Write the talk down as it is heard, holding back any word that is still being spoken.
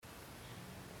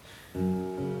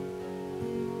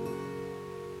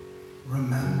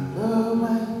Remember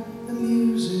when the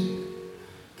music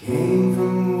came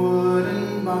from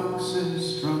wooden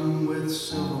boxes strung with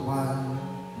silver wire,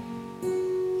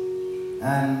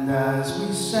 and as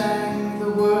we sang the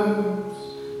words,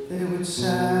 they would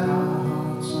set our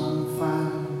hearts on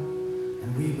fire,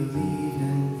 and we believed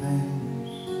in things,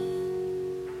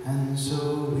 and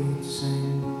so we'd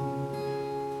sing.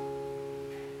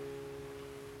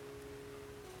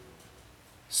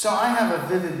 So I have a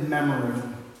vivid memory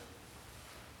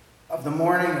of the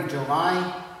morning of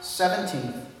July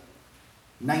 17th,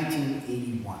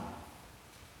 1981.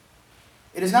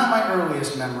 It is not my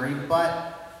earliest memory,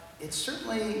 but it's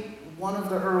certainly one of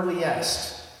the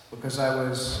earliest, because I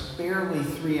was barely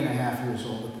 3.5 years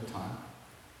old at the time.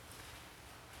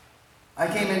 I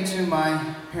came into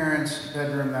my parents'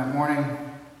 bedroom that morning.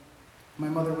 My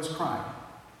mother was crying.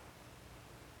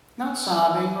 Not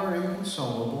sobbing or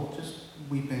inconsolable, just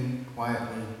weeping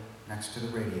quietly next to the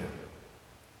radio.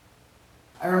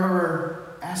 I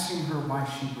remember asking her why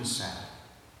she was sad.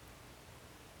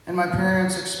 And my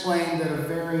parents explained that a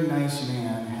very nice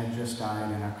man had just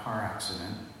died in a car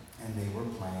accident, and they were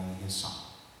playing his song.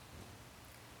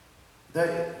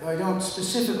 I don't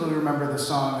specifically remember the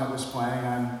song that was playing.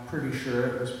 I'm pretty sure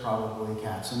it was probably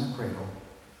Cats in the Cradle,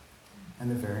 and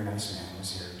the very nice man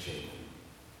was Harry Chapin.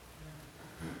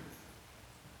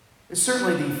 It's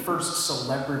certainly the first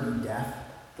celebrity death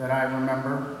that I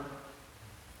remember.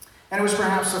 And it was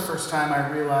perhaps the first time I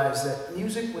realized that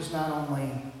music was not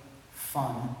only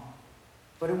fun,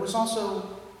 but it was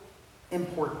also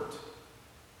important.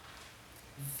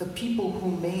 The people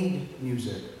who made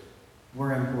music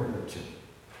were important too.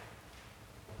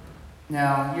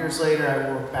 Now, years later,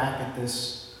 I look back at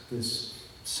this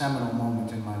seminal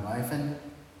moment in my life and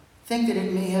think that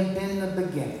it may have been the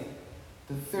beginning,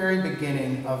 the very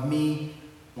beginning of me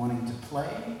wanting to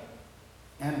play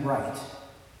and write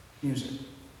music.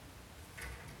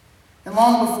 And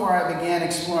long before I began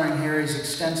exploring Harry's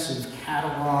extensive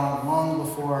catalog, long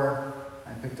before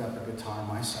I picked up a guitar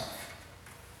myself,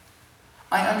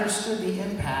 I understood the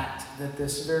impact that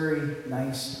this very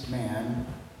nice man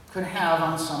could have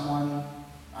on someone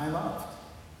I loved,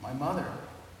 my mother.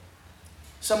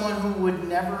 Someone who would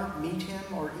never meet him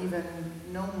or even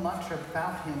know much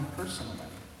about him personally.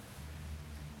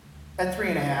 At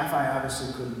 3.5, I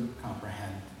obviously couldn't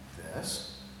comprehend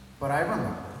this, but I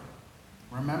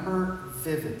remember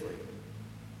vividly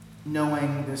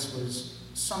knowing this was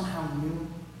somehow new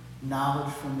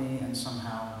knowledge for me and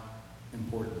somehow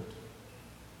important.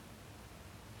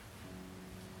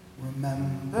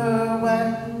 Remember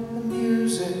when the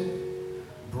music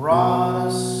brought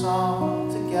us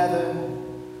all together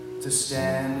to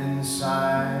stand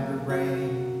inside the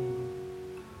rain,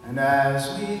 and as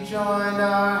we joined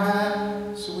our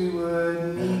hands we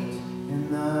would meet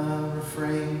in the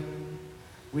refrain.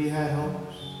 We had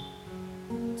hopes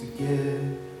to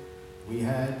give, we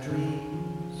had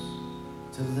dreams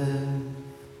to live.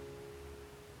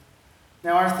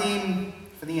 Now our theme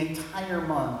for the entire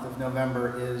month of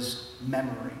November is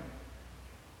memory.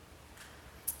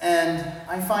 And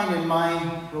I find in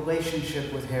my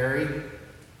relationship with Harry,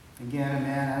 again, a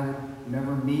man I would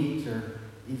never meet or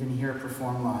even hear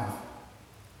perform live,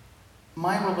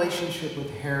 my relationship with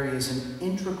Harry is an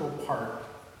integral part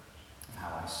of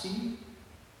how I see,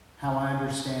 how I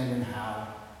understand, and how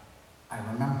I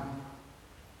remember.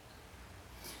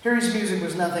 Harry's music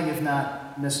was nothing if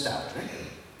not nostalgic,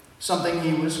 something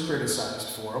he was criticized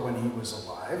for when he was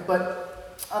alive,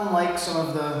 but unlike some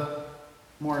of the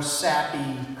more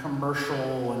sappy,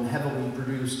 commercial, and heavily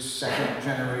produced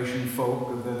second-generation folk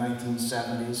of the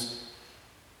 1970s,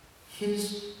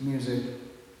 his music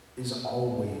is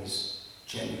always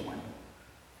genuine.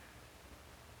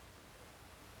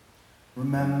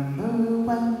 Remember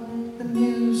when the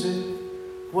music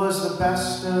was the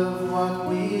best of what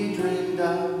we dreamed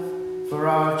of for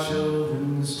our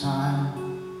children's time.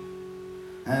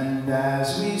 And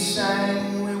as we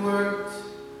sang, we worked,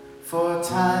 for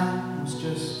time was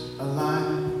just a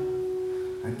lie,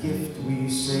 a gift we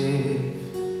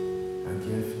saved, a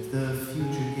gift the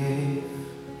future gave.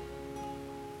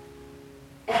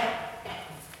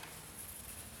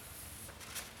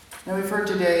 Now we've heard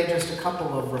today just a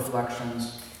couple of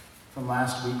reflections from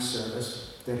last week's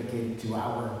service dedicated to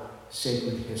our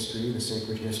sacred history, the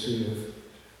sacred history of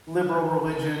liberal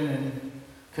religion and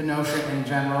Kenosha in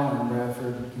general and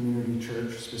Bradford Community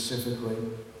Church specifically.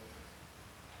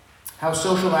 How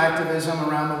social activism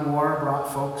around the war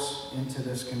brought folks into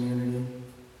this community.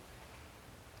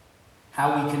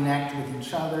 How we connect with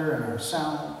each other and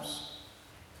ourselves.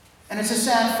 And it's a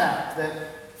sad fact that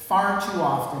far too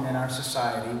often in our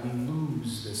society, we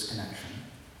lose this connection.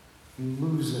 We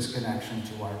lose this connection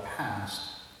to our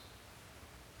past.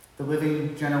 The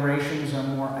living generations are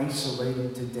more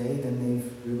isolated today than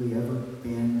they've really ever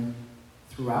been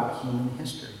throughout human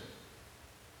history.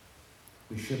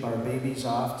 We ship our babies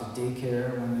off to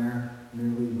daycare when they're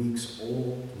merely weeks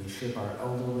old. We ship our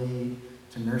elderly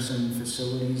to nursing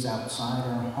facilities outside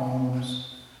our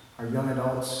homes. Our young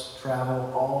adults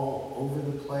travel all over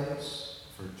the place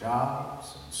for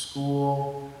jobs and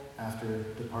school after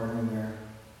departing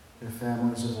their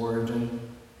families of origin.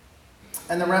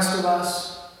 And the rest of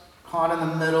us, caught in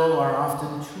the middle, are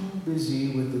often too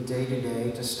busy with the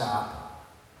day-to-day to stop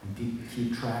and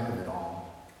keep track of it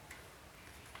all.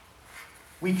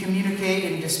 We communicate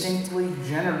in distinctly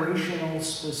generational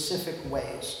specific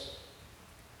ways.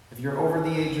 If you're over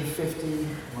the age of 50,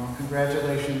 well,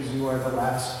 congratulations, you are the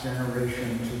last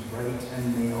generation to write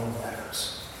and mail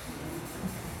letters.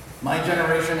 My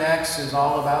Generation X is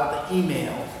all about the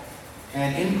email,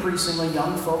 and increasingly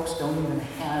young folks don't even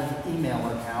have email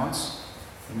accounts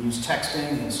and use texting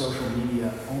and social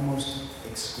media almost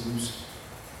exclusively.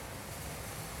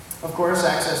 Of course,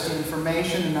 access to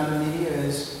information and other media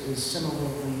is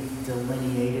similarly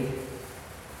delineated.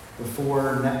 The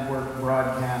four-network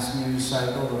broadcast news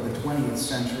cycle of the 20th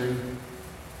century,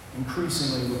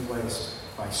 increasingly replaced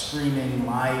by streaming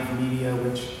live media,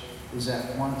 which is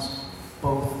at once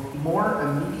both more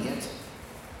immediate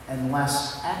and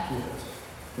less accurate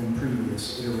than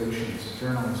previous iterations of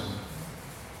journalism.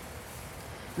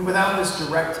 And without this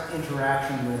direct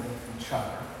interaction with each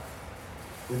other,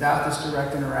 without this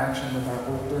direct interaction with our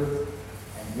older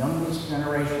and youngest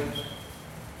generations,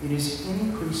 it is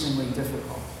increasingly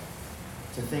difficult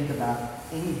to think about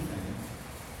anything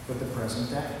but the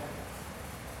present day.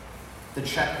 The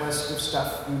checklist of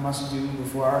stuff we must do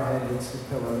before our head hits the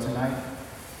pillow tonight.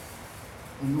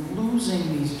 In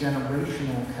losing these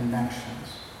generational connections,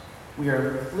 we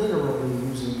are literally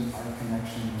losing our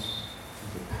connections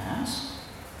to the past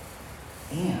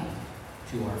and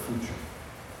to our future.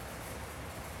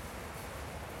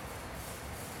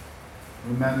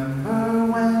 Remember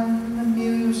when the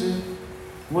music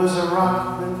was a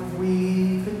rock that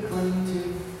we could cling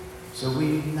to, so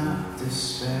we'd not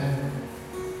despair.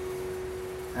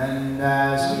 And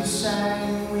as we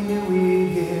sang, we knew we'd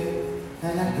hear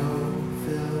an echo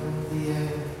fill the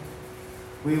air.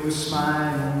 We were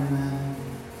smiling then,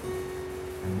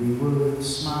 and we would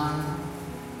smile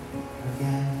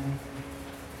again.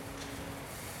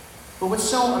 But what's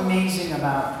so amazing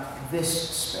about this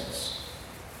space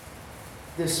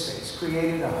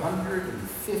created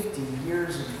 150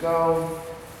 years ago,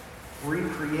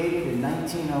 recreated in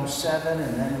 1907,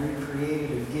 and then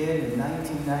recreated again in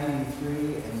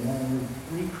 1993, and then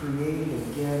recreated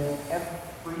again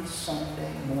every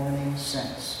Sunday morning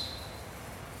since,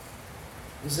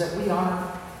 is that we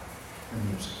are the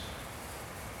music.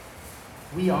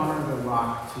 We are the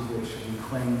rock to which we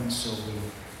cling so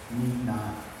we need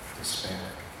not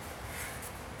despair.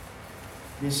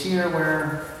 It is here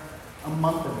where a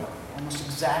month ago, almost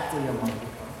exactly a month ago,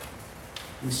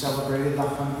 we celebrated the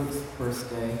 100th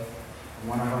birthday of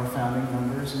one of our founding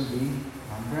members, Lee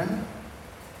Lundgren.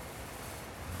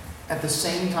 At the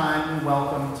same time, we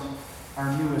welcomed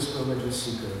our newest religious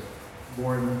seeker,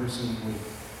 born the preceding week,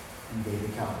 in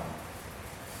David Calvin.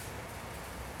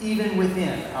 Even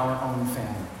within our own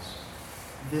families,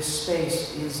 this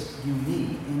space is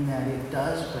unique in that it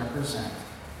does represent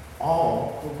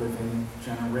all the living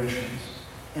generations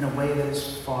in a way that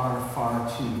is far, far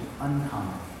too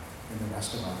uncommon in the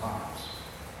rest of our lives.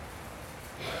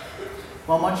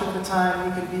 While much of the time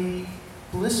we can be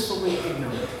blissfully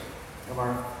ignorant of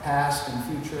our past and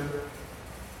future,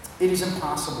 it is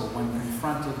impossible when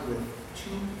confronted with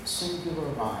two singular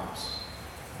lives,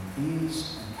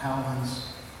 Lee's and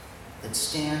Calvin's, that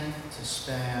stand to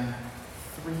span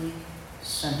 3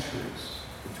 centuries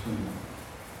between them.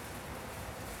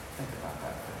 Think about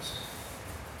that for a second.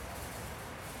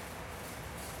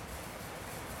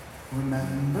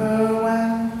 Remember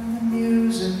when the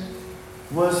music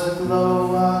was the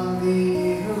glow on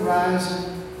the horizon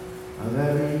of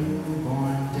every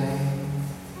newborn day.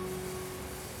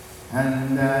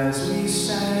 And as we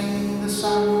sang, the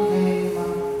sun came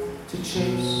up to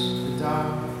chase the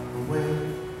dark away.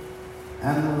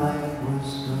 And the light was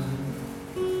good,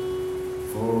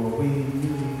 for we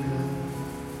knew we could.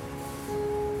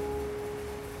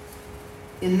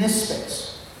 In this space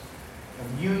of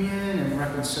union and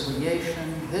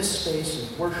reconciliation, this space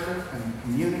of worship and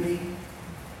community,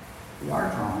 we are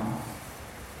drawn,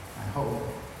 I hope,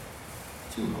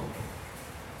 to hope,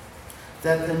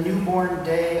 that the newborn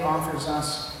day offers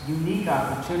us unique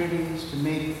opportunities to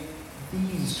make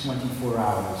these 24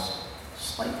 hours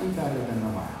slightly better than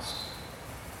the last.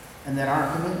 And that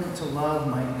our commitment to love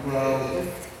might grow,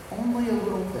 if only a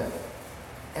little bit,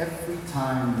 every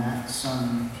time that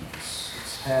sun peeks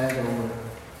its head over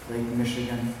Lake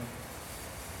Michigan.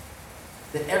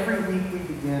 That every week we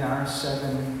begin our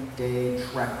 7-day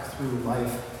trek through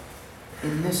life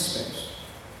in this space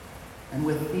and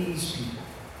with these people,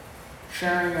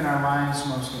 sharing in our lives'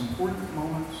 most important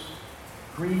moments,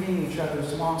 grieving each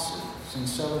other's losses and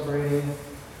celebrating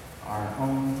our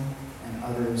own and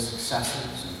others'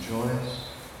 successes and joys.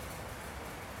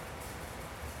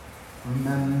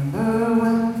 Remember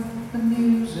when the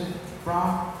music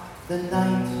brought the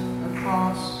night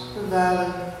across the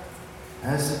valley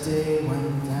as the day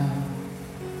went down,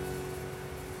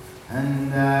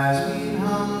 and as we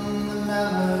hum the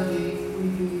melody,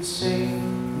 we'd be safe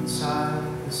inside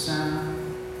the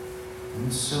sound,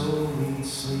 and so we'd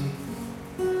sleep.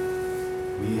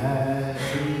 We had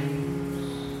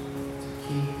dreams to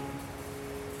keep.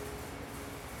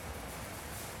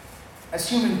 As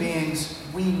human beings,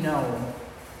 we know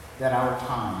that our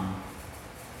time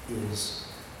is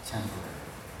temporary.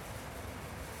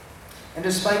 And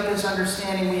despite this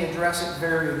understanding, we address it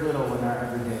very little in our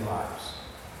everyday lives.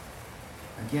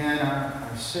 Again,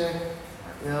 our sick,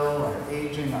 our ill, our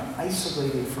aging are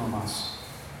isolated from us.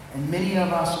 And many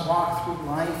of us walk through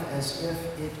life as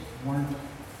if it weren't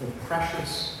the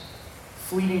precious,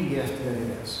 fleeting gift that it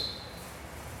is.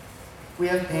 We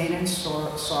have pain and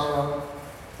sorrow.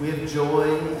 We have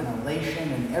joy and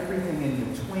elation and everything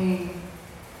in between.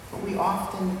 But we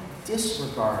often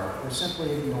disregard or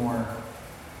simply ignore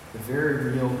the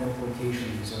very real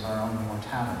implications of our own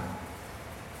mortality.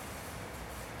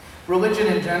 Religion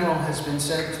in general has been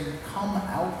said to come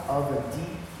out of a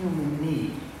deep human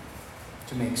need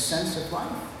to make sense of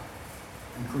life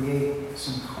and create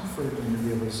some comfort in the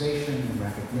realization and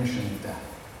recognition of death.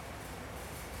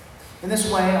 In this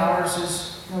way, ours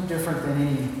is no different than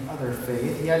any other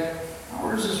faith, yet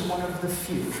ours is one of the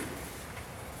few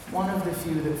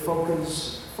that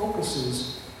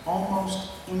focuses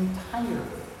almost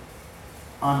entirely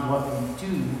on what we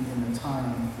do in the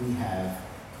time we have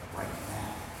right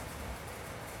now.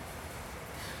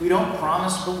 We don't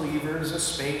promise believers a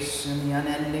space in the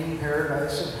unending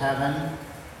paradise of heaven,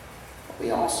 but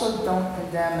we also don't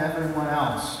condemn everyone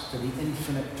else to the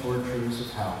infinite tortures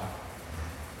of hell.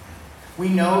 We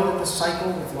know that the cycle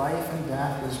of life and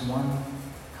death is one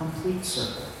complete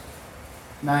circle,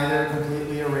 neither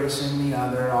completely erasing the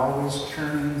other, always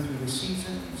churning through the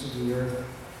seasons of the earth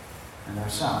and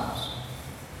ourselves.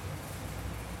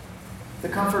 The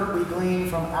comfort we glean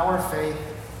from our faith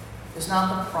is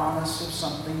not the promise of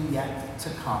something yet to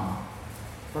come,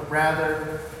 but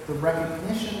rather the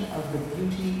recognition of the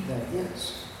beauty that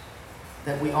is,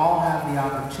 that we all have the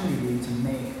opportunity to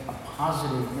make a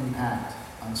positive impact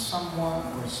on someone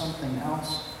or something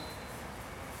else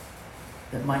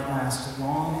that might last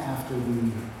long after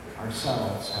we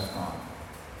ourselves have gone.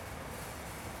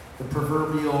 The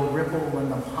proverbial ripple in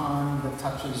the pond that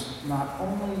touches not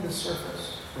only the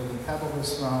surface where the pebble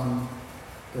is thrown,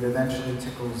 but eventually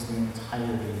tickles the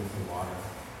entirety of the water.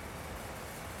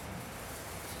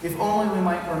 If only we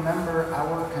might remember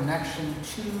our connection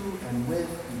to and with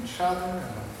each other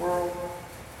and the world.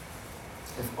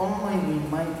 If only we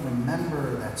might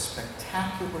remember that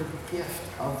spectacular gift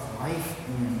of life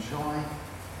we enjoy.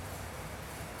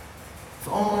 If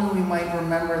only we might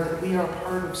remember that we are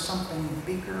part of something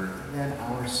bigger than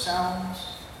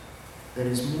ourselves, that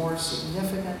is more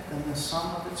significant than the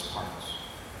sum of its parts,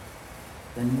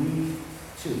 then we,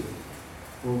 too,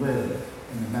 will live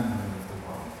in the memory of the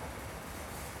world.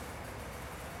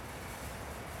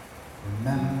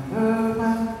 Remember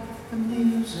when the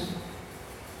music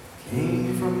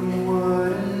came from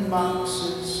wooden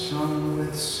boxes strung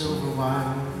with silver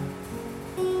wire,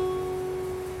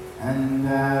 and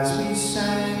as we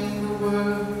sang the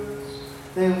words,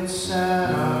 they would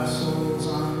set our souls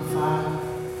on fire,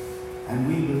 and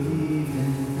we believed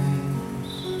in things,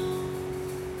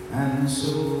 and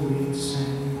so we'd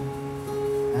sing.